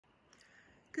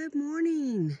Good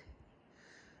morning.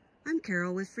 I'm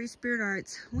Carol with Free Spirit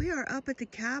Arts. We are up at the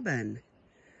cabin.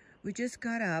 We just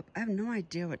got up. I have no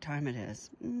idea what time it is.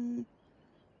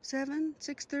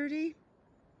 6:30?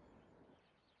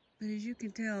 But as you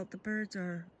can tell, the birds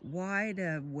are wide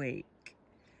awake.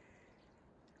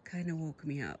 Kind of woke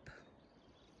me up.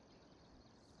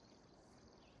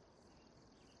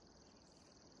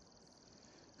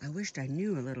 I wished I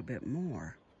knew a little bit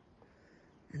more.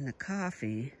 And the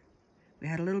coffee, we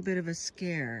had a little bit of a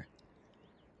scare.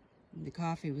 The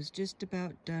coffee was just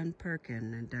about done perking,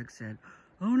 and Doug said,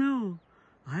 "Oh no,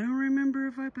 I don't remember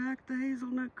if I packed the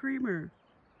hazelnut creamer."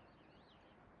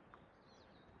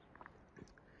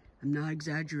 I'm not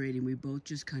exaggerating, we both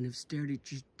just kind of stared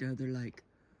at each other like,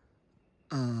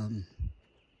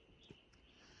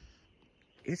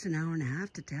 it's an hour and a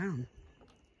half to town,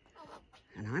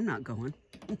 and I'm not going.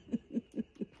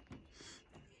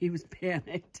 He was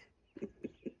panicked.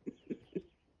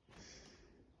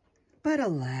 But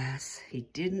alas, he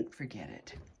didn't forget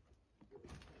it.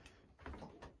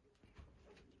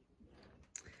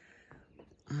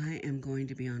 I am going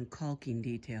to be on caulking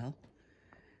detail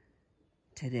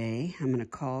today. I'm going to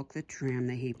caulk the trim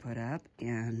that he put up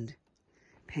and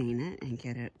paint it and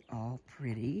get it all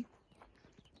pretty.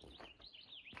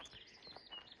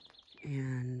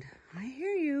 And I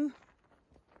hear you.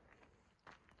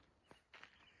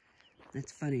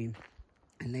 That's funny.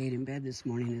 I laid in bed this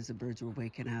morning as the birds were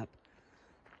waking up.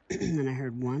 And I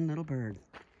heard one little bird.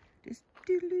 Just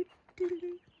doodle-oo,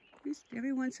 doodle-oo. Just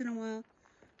every once in a while.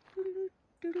 Doodle-oo,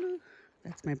 doodle-oo.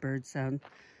 That's my bird sound.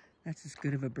 That's as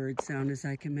good of a bird sound as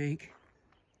I can make.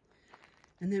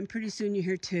 And then pretty soon you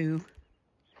hear two.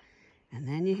 And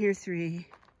then you hear three.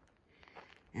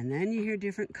 And then you hear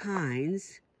different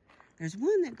kinds. There's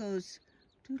one that goes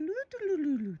doodle-oo,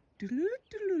 doodle-oo, doodle-oo,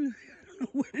 doodle-oo. I don't know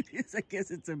what it is. I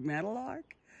guess it's a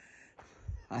meadowlark.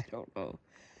 I don't know.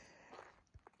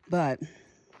 But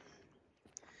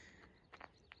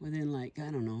within like, I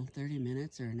don't know, 30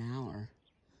 minutes or an hour,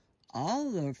 all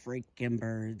the freaking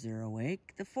birds are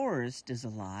awake. The forest is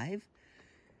alive.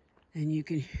 And you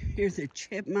can hear the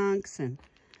chipmunks and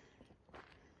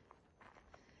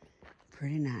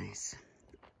pretty nice.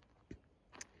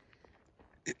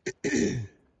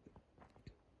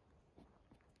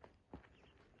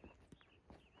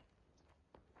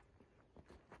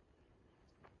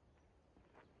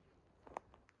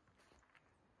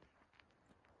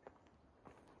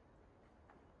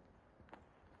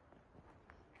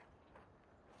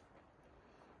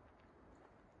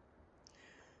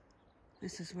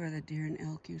 This is where the deer and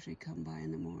elk usually come by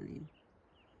in the morning.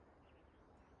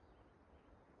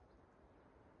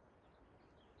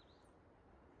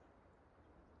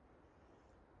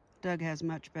 Doug has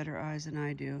much better eyes than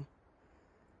I do.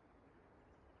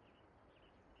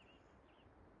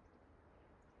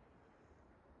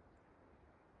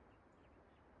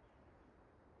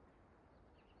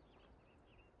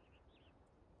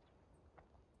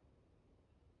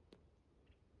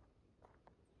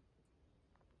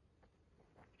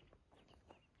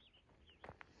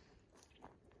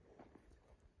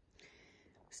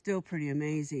 Still pretty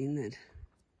amazing that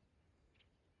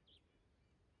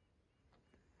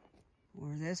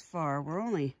we're this far. We're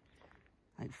only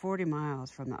like 40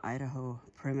 miles from the Idaho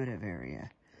Primitive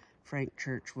Area, Frank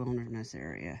Church Wilderness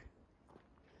Area,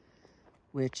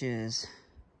 which is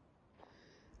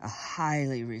a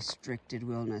highly restricted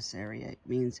wilderness area. It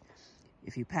means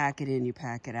if you pack it in, you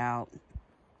pack it out.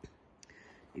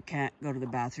 You can't go to the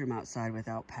bathroom outside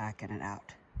without packing it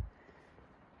out.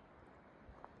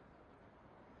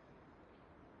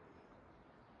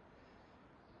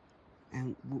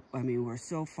 And I mean, we're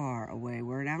so far away.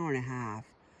 We're an hour and a half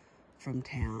from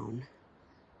town.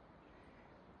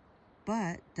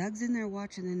 But Doug's in there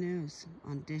watching the news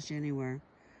on Dish Anywhere.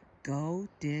 Go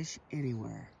Dish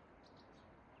Anywhere.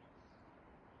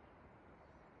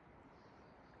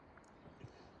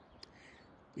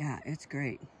 Yeah, it's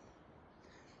great.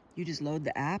 You just load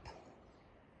the app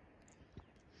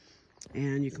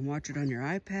and you can watch it on your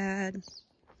iPad,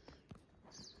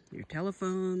 your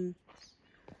telephone.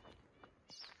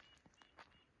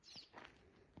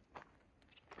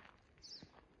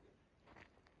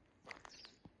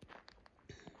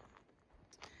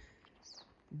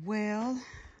 Well,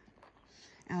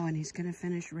 oh, and he's going to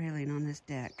finish railing on this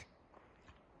deck.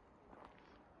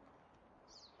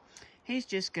 He's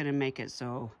just going to make it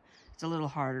so it's a little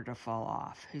harder to fall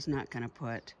off. He's not going to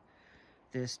put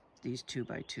these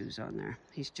 2x2s on there.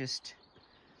 He's just...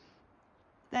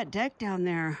 That deck down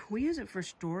there, we use it for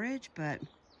storage, but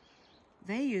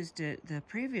they used it, the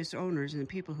previous owners and the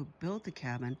people who built the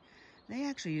cabin, they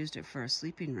actually used it for a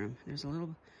sleeping room. There's a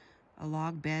little a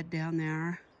log bed down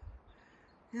there.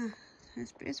 Yeah,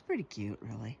 it's pretty cute,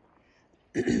 really.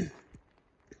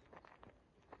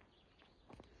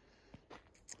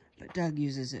 But Doug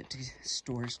uses it to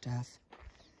store stuff.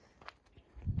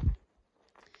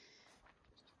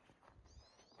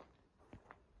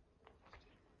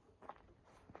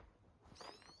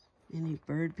 Any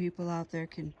bird people out there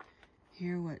can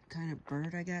hear what kind of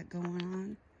bird I got going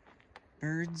on?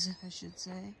 Birds, I should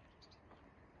say.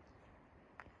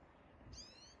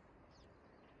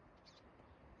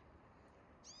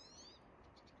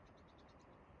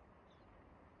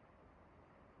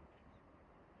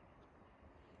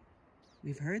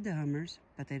 We've heard the hummers,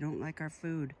 but they don't like our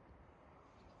food.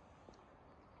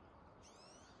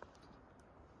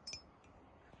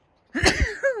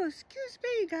 Oh, excuse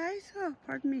me, guys. Oh,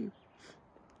 pardon me.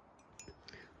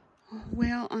 Oh,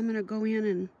 well, I'm going to go in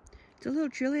and... It's a little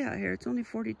chilly out here. It's only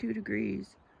 42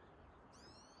 degrees.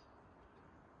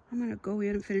 I'm going to go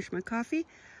in and finish my coffee.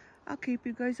 I'll keep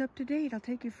you guys up to date. I'll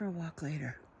take you for a walk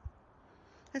later.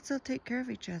 Let's all take care of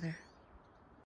each other.